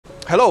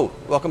Hello,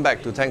 welcome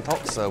back to Tank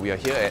Talks. We are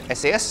here at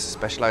SAS,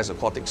 Specialized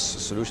Aquatics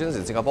Solutions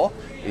in Singapore.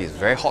 It is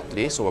very hot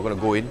today, so we're going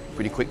to go in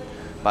pretty quick.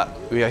 But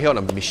we are here on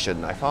a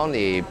mission. I found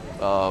a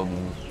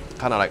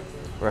kind of like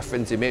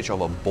reference image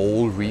of a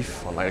bowl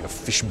reef, or like a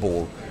fish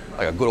bowl,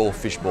 like a good old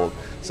fish bowl.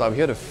 So I'm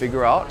here to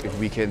figure out if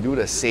we can do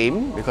the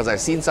same, because I've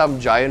seen some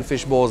giant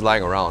fish bowls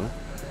lying around,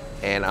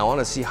 and I want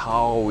to see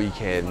how we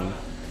can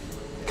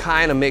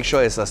kind of make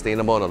sure it's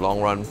sustainable in the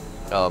long run,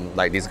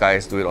 like these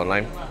guys do it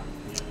online.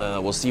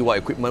 We'll see what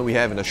equipment we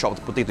have in the shop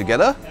to put it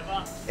together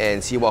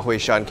and see what Hui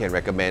Shan can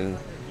recommend,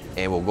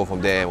 and we'll go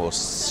from there, and we'll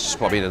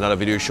probably in another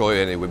video show you,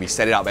 and it will be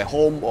set it up at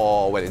home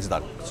or when it's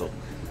done. So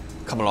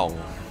come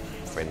along,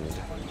 friend.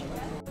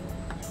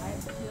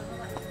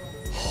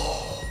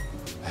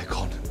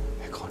 Aircon.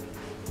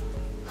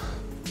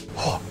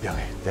 Oh,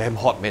 damn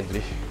hot man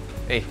today.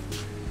 Hey.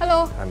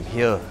 Hello. I'm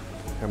here.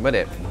 Remember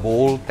that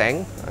bowl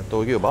tank I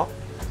told you about?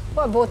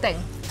 What bowl tank?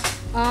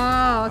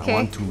 Ah, okay. I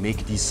want to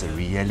make this a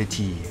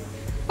reality.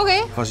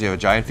 Okay. Because you have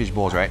giant fish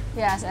balls, right?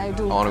 Yes, I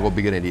do. I want to go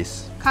bigger than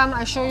this. Come,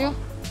 I show you.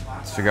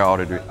 Let's figure out how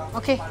to do it.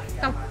 Okay,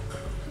 come.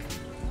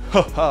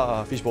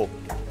 Haha, fish bowl.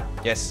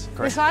 Yes,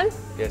 correct. This one?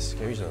 Yes,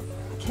 can you reach now?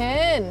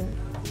 Can.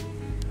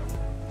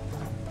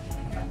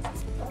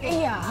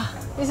 Yeah.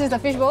 This is the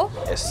fish bowl?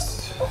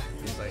 Yes.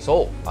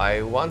 So,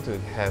 I want to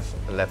have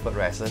leopard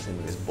wrestlers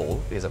in this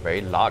bowl. It's a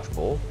very large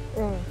bowl.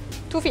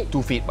 2 feet.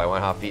 2 feet by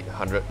 1.5 feet,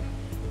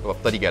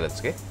 30 gallons,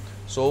 okay?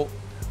 So,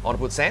 I want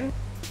to put sand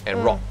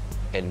and rock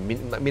and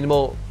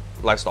minimal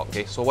livestock,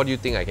 okay? So what do you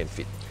think I can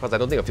fit? Because I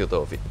don't think a filter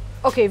will fit.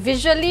 Okay,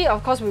 visually,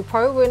 of course, we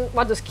probably wouldn't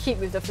want to keep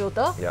with the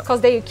filter,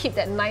 because then you keep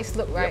that nice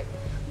look, right?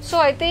 So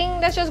I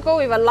think let's just go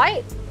with a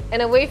light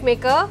and a wave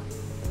maker,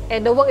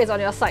 and the work is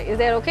on your side. Is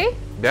that okay?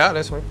 Yeah,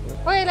 that's fine.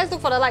 Okay, let's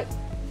look for the light.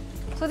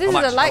 So this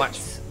is the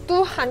light.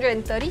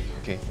 230.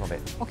 Okay, not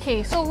bad.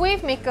 Okay, so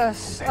wave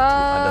makers.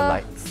 Other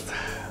lights.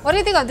 What do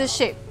you think of this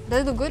shape?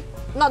 Does it look good?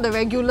 Not the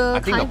regular I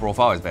think the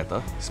profile is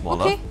better,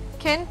 smaller. Okay,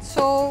 can.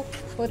 So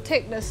we'll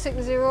take the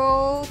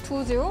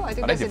 6020. I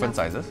think Are that's they different enough.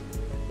 sizes?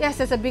 Yes,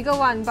 there's a bigger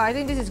one, but I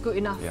think this is good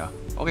enough. Yeah.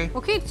 Okay.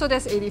 Okay, so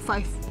that's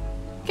 85.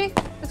 Okay,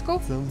 let's go.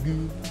 Sounds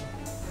good.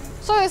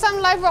 So there's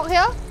some live rock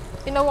here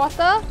in the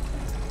water.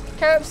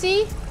 Carib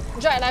Sea,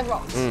 dried live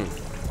rocks.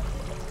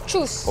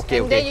 Choose,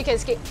 and then you can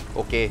skate.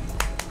 Okay.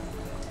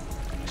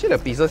 Actually, the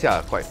pieces here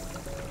are quite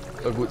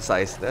a good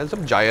size. There are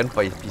some giant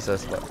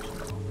pieces, but...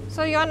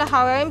 So you want the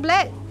Hawaiian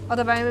black or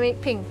the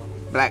Biomimic pink?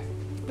 Black.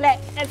 Black,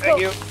 let's go.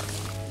 Thank you.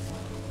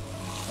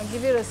 I'll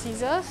give you the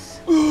scissors.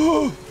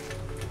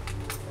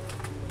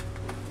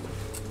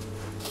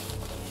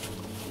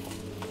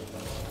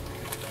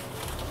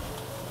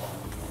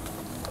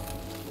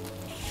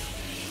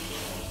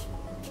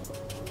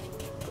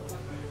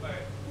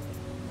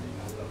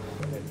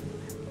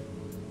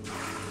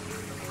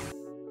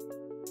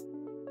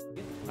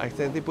 I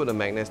accidentally put the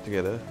magnets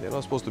together. They're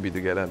not supposed to be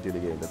together until they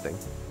get in the tank.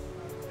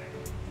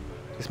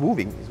 It's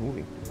moving.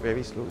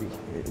 Very slowly,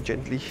 very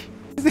gently.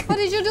 What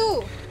did you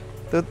do?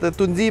 The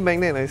Tunzi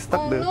magnet, I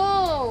stuck the...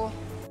 Oh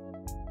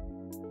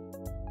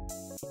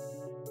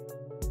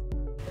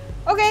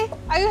no! Okay,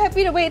 are you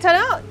happy the way it turned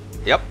out?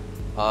 Yep.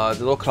 It's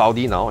a little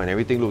cloudy now and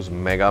everything looks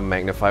mega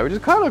magnified, which is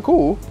kind of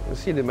cool. You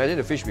see, imagine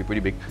the fish will be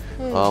pretty big.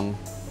 The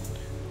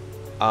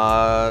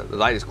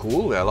light is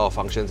cool. There are a lot of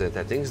functions and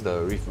settings.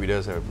 The Reef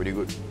readers have a pretty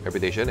good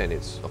reputation and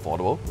it's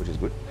affordable, which is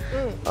good.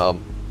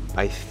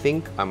 I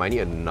think I might need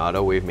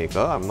another wave maker.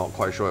 I'm not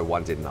quite sure if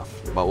one's enough,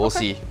 but we'll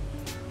see.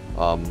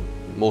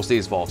 Mostly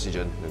it's for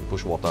oxygen and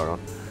push water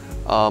around.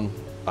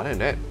 Other than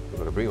that, we're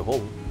going to bring it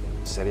home,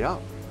 set it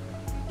up.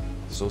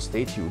 So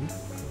stay tuned.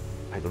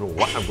 I don't know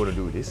what I'm going to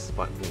do with this,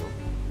 but you know,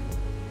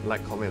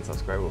 like, comment, and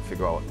subscribe, we'll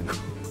figure out what to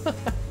do.